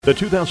The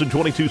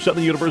 2022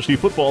 Southern University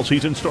football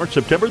season starts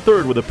September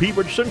 3rd with the P.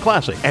 Richardson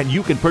Classic, and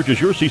you can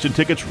purchase your season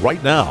tickets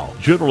right now.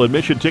 General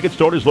admission tickets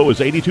start as low as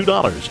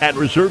 $82, and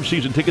reserved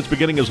season tickets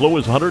beginning as low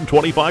as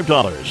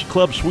 $125.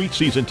 Club Suite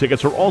season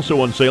tickets are also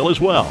on sale as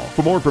well.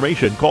 For more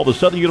information, call the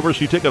Southern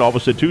University Ticket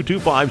Office at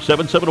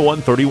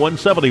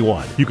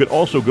 225-771-3171. You can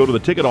also go to the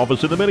ticket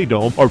office in the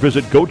Mini-Dome or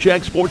visit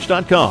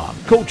GoJagSports.com.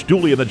 Coach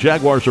Dooley and the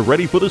Jaguars are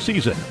ready for the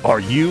season. Are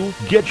you?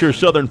 Get your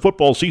Southern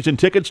football season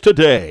tickets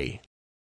today.